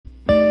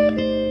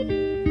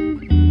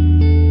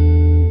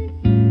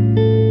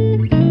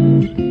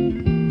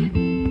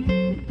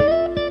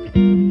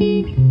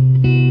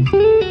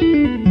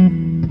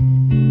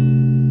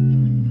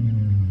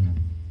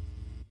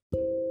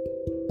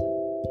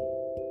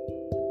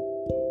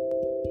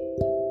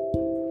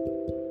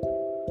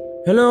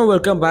Hello,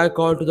 welcome back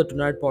all to the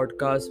Tonight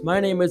podcast. My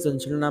name is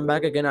Anshul and I'm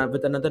back again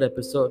with another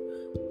episode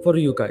for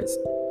you guys.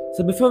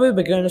 So before we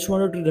begin, I just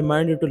wanted to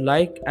remind you to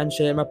like and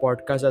share my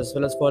podcast as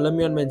well as follow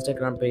me on my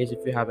Instagram page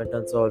if you haven't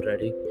done so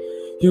already.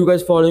 You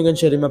guys following and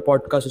sharing my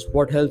podcast is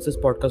what helps this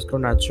podcast grow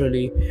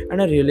naturally,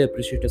 and I really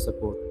appreciate your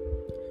support.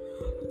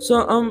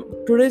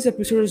 Today's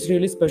episode is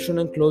really special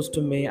and close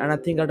to me, and I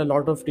think that a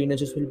lot of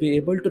teenagers will be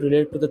able to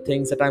relate to the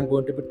things that I'm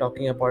going to be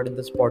talking about in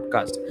this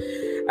podcast.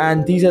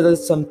 And these are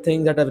some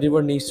things that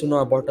everyone needs to know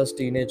about us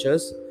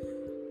teenagers.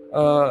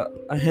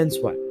 And hence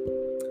why.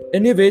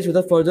 Anyways,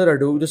 without further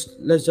ado, just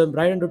let's jump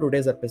right into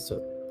today's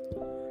episode.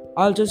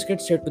 I'll just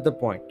get straight to the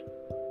point.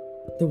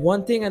 The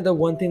one thing and the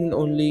one thing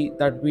only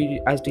that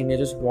we as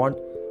teenagers want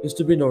is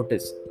to be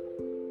noticed,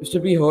 is to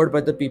be heard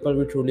by the people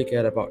we truly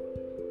care about.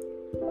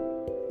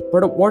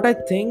 But what I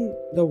think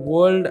the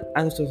world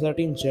and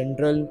society in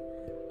general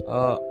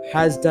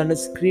has done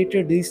is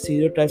created these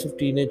stereotypes of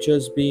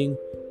teenagers being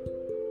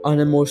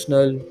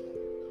unemotional,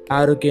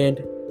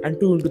 arrogant, and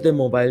too into their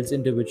mobiles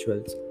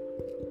individuals.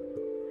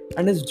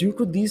 And it's due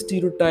to these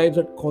stereotypes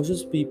that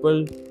causes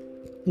people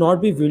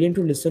not be willing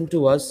to listen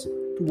to us,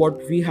 to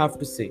what we have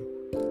to say.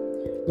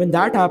 When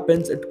that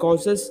happens, it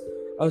causes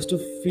us to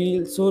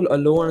feel so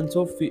alone and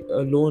so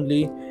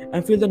lonely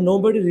and feel that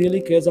nobody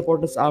really cares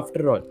about us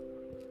after all.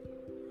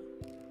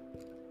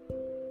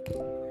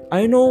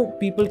 I know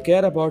people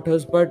care about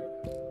us,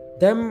 but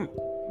them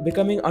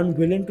becoming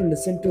unwilling to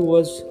listen to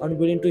us,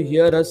 unwilling to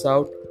hear us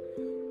out,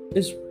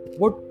 is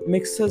what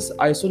makes us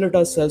isolate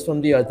ourselves from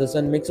the others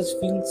and makes us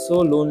feel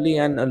so lonely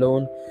and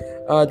alone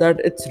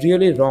that it's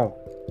really wrong.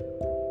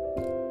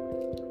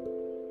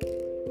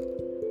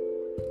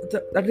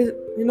 That is,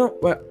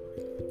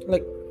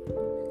 like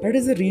that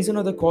is the reason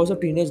or the cause of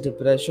teenage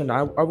depression.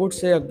 I would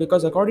say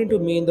because according to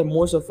me, in the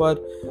most of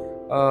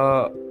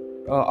uh,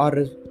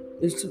 our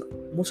it's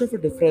most of the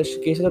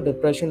depression cases of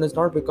depression is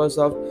not because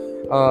of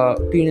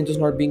teenagers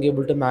not being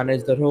able to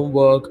manage their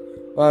homework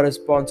or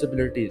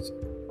responsibilities.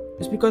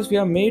 It's because we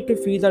are made to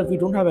feel that we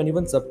don't have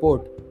anyone's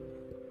support,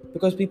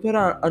 because people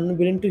are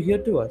unwilling to hear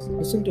to us,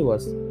 listen to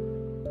us.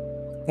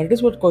 That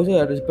is what causes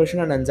our depression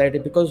and anxiety,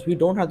 because we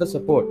don't have the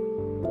support.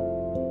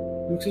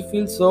 It makes you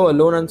feel so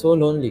alone and so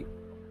lonely.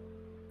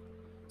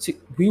 See,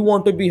 we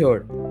want to be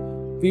heard.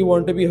 We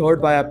want to be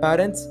heard by our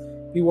parents.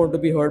 We want to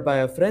be heard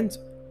by our friends.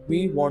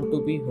 We want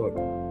to be heard.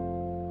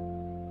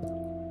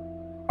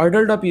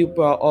 Adult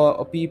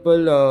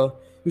people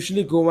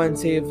usually go and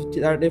say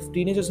that if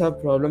teenagers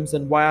have problems,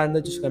 then why aren't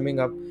they just coming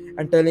up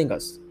and telling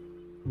us?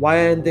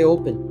 Why aren't they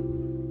open?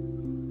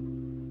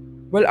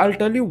 Well, I'll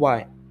tell you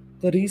why.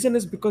 The reason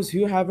is because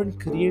you haven't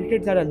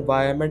created that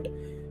environment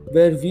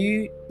where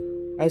we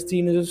as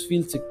teenagers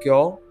feel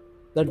secure,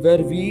 that where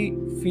we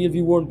feel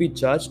we won't be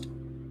judged,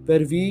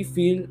 where we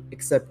feel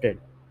accepted.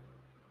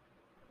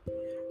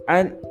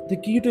 And the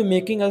key to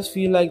making us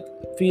feel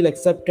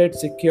accepted,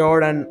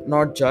 secured, and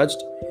not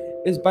judged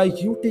is by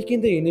you taking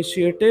the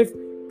initiative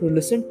to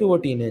listen to a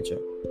teenager.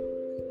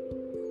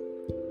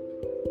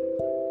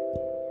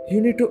 You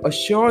need to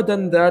assure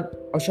them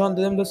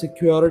the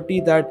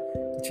security that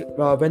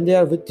when they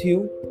are with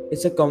you,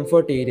 it's a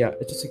comfort area,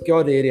 it's a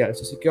secure area, it's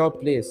a secure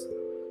place,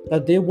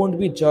 that they won't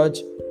be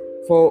judged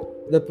for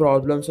the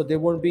problem, so they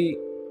won't be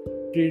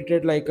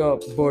treated like a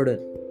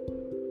burden.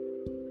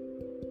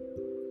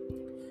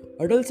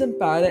 Adults and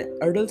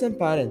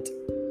parents,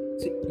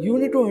 see, you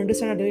need to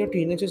understand that your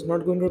teenager is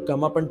not going to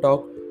come up and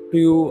to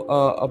you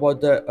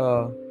about the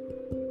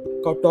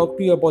talk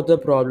to you about the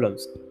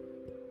problems.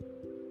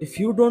 If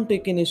you don't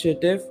take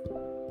initiative,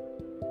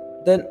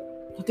 then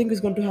nothing is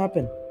going to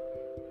happen.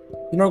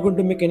 You're not going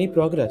to make any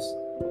progress,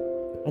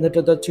 and the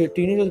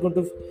teenager is going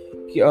to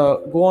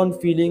go on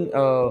feeling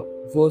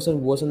worse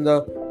and worse, and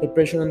the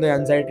depression and the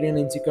anxiety and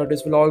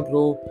insecurities will all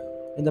grow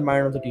in the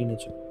mind of the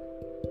teenager.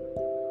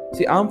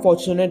 See, I'm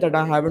fortunate that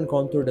I haven't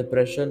gone through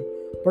depression,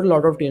 but a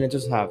lot of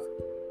teenagers have.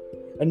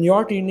 And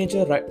your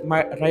teenager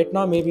right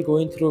now may be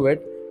going through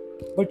it,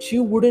 but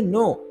you wouldn't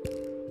know,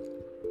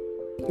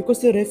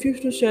 because they refuse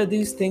to share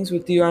these things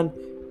with you. And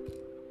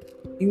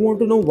you want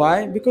to know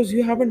why? Because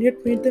you haven't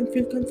yet made them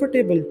feel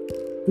comfortable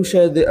to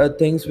share the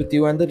things with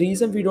you. And the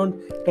reason we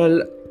don't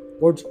tell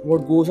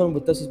what goes on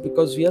with us is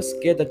because we are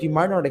scared that you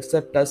might not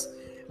accept us,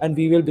 and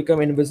we will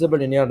become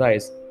invisible in your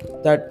eyes,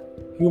 that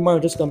you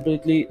might just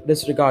completely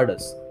disregard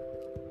us.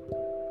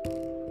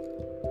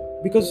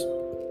 Because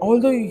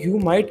although you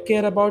might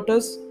care about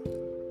us,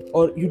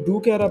 or you do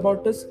care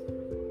about us,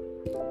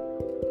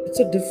 it's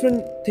a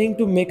different thing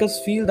to make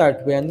us feel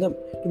that way, and to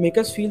make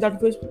us feel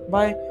that way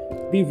by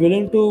be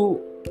willing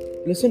to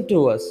listen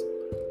to us,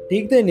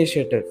 take the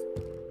initiative.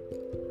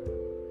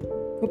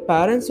 For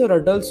parents or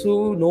adults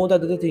who know that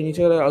the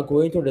teenager are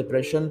going through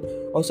depression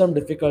or some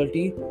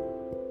difficulty,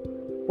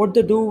 what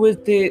they do is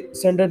they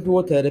send them to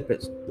a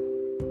therapist.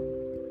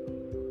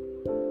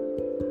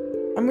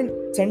 I mean,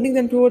 sending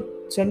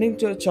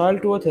a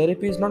child to a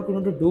therapy is not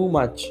going to do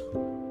much.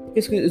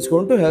 It's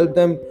going to help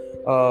them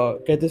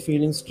get the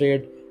feelings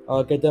straight,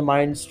 get their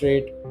mind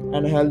straight,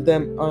 and help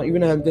them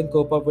even help them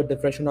cope up with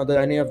depression or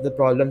any of the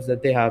problems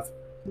that they have.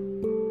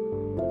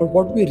 But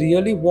what we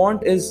really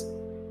want is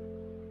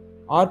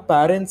our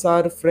parents,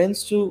 our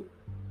friends to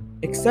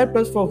accept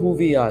us for who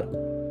we are,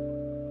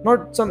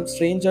 not some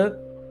stranger.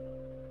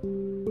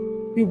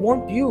 We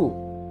want you.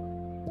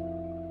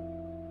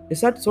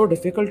 Is that so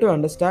difficult to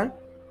understand?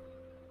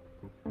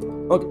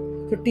 Okay,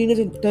 so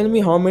teenagers, tell me,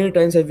 how many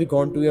times have you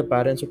gone to your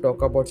parents to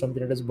talk about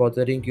something that is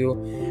bothering you,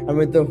 and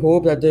with the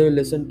hope that they will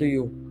listen to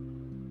you?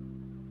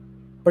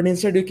 But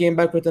instead, you came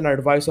back with an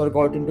advice or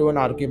got into an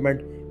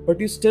argument, but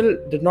you still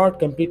did not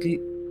completely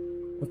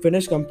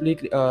finish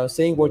completely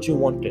saying what you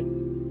wanted.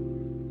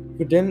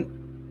 You didn't,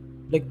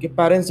 like, your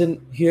parents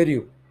didn't hear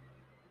you.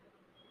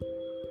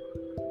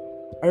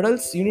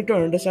 Adults, you need to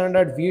understand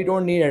that we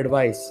don't need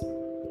advice.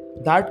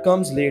 That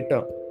comes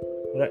later.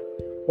 Right?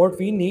 What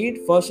we need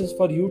first is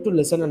for you to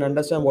listen and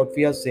understand what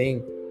we are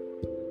saying.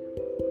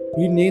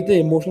 We need the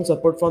emotional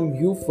support from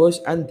you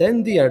first and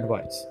then the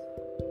advice.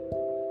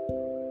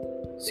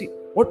 See,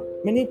 what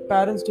many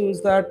parents do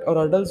is that,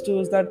 or adults do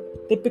is that,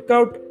 they pick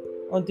out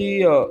on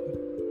the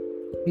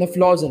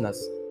flaws in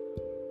us.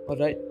 All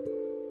right,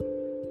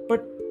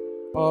 but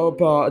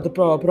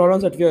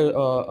problems that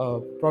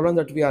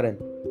we are in.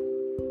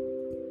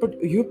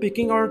 But you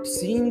picking out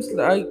seems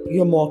like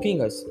you're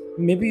mocking us.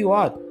 Maybe you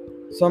are.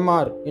 Some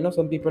are.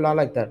 Some people are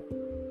like that.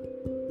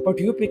 But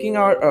you picking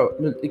out,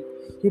 like,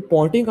 you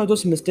pointing out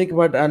those mistakes,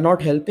 but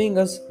not helping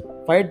us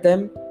fight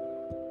them,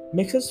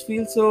 makes us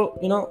feel so,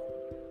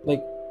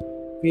 like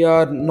we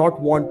are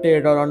not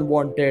wanted or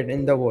unwanted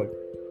in the world.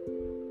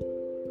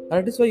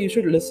 That is why you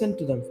should listen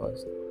to them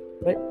first,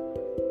 right?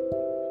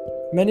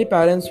 Many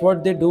parents,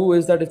 what they do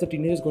is that if the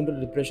teenager is going to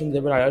depression, they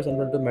will hire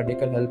someone to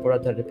medical help or a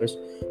therapist.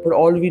 But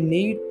all we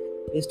need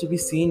is to be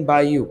seen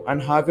by you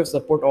and have your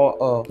support.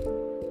 Or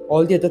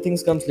all the other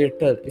things comes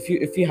later.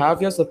 If you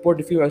have your support,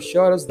 if you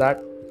assure us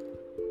that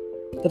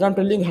I'm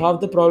telling you, half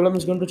the problem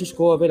is going to just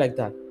go away like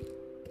that.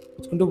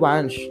 It's going to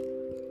vanish.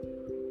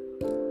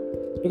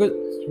 Because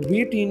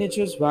we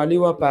teenagers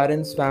value our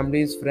parents,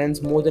 families,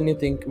 friends more than you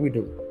think we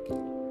do.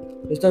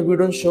 It's that we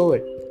don't show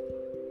it.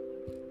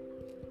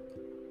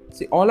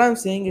 See, all I'm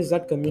saying is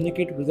that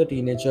communicate with the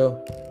teenager,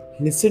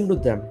 listen to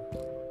them.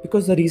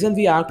 Because the reason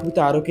we act with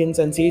arrogance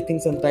and say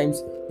things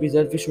sometimes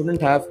that we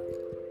shouldn't have,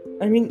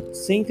 I mean,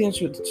 saying things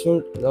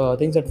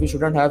that we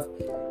shouldn't have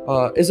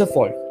is a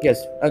fault.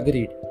 Yes,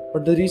 agreed.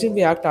 But the reason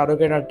we act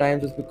arrogant at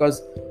times is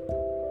because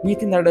we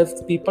think that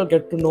if people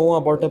get to know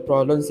about our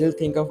problems, they'll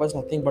think of us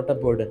nothing but a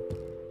burden,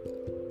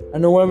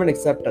 and no one will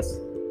accept us.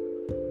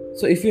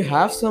 So if you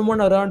have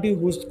someone around you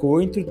who's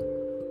going through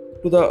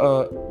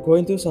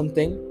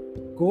something,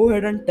 go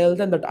ahead and tell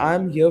them that I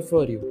am here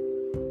for you.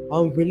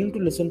 I'm willing to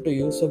listen to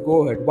you. So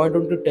go ahead. Why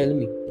don't you tell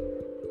me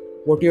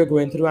what you're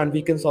going through, and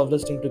we can solve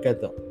this thing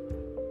together?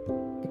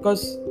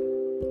 Because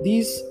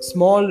these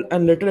small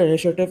and little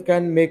initiative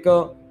can make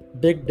a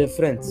big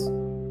difference,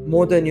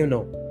 more than you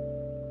know.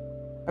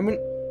 I mean,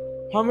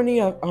 how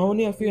many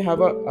of you have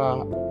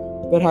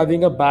were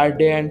having a bad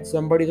day and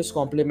somebody just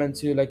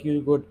compliments you like,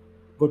 you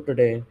good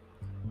today,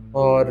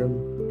 or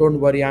don't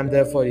worry, I'm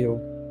there for you.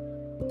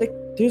 Like,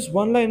 this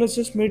one line has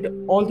just made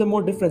all the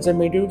more difference and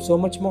made you so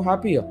much more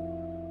happier.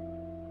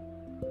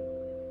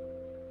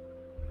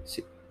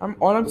 See,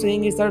 all I'm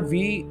saying is that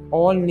we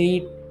all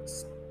need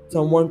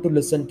someone to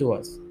listen to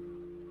us,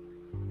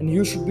 and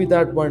you should be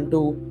that one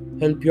to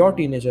help your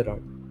teenager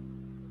out.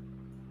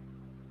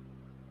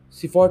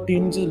 See, for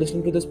teenagers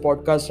listening to this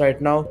podcast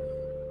right now,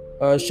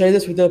 share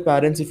this with your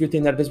parents if you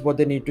think that is what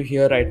they need to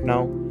hear right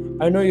now.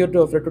 I know you're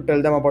too afraid to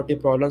tell them about your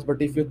problems,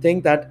 but if you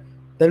think that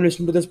them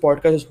listening to this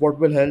podcast is what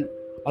will help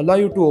allow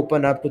you to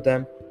open up to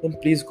them, then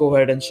please go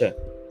ahead and share.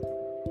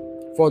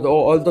 For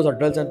all those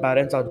adults and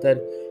parents out there,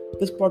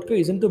 this podcast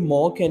isn't to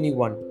mock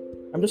anyone.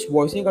 I'm just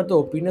voicing out the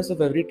opinions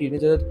of every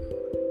teenager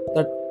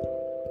that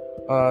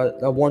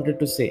I wanted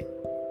to say.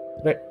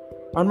 Right?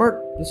 I'm not.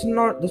 This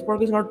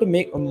podcast is not to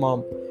make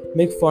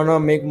fun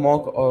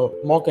or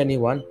mock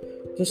anyone.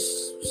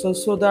 Just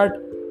so that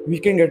we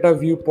can get a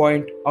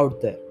viewpoint out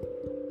there,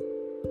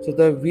 so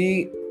that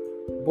we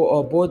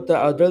both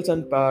the adults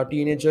and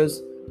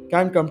teenagers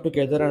can come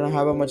together and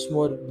have a much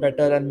more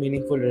better and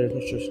meaningful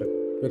relationship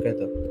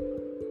together.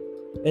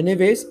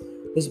 Anyways,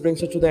 this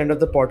brings us to the end of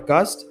the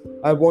podcast.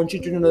 I want you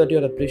to know that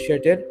you're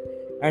appreciated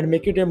and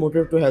make it a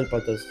motive to help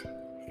others.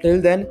 Till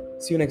then,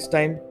 see you next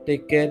time.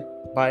 Take care,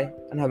 bye,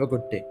 and have a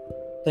good day.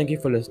 Thank you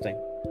for listening.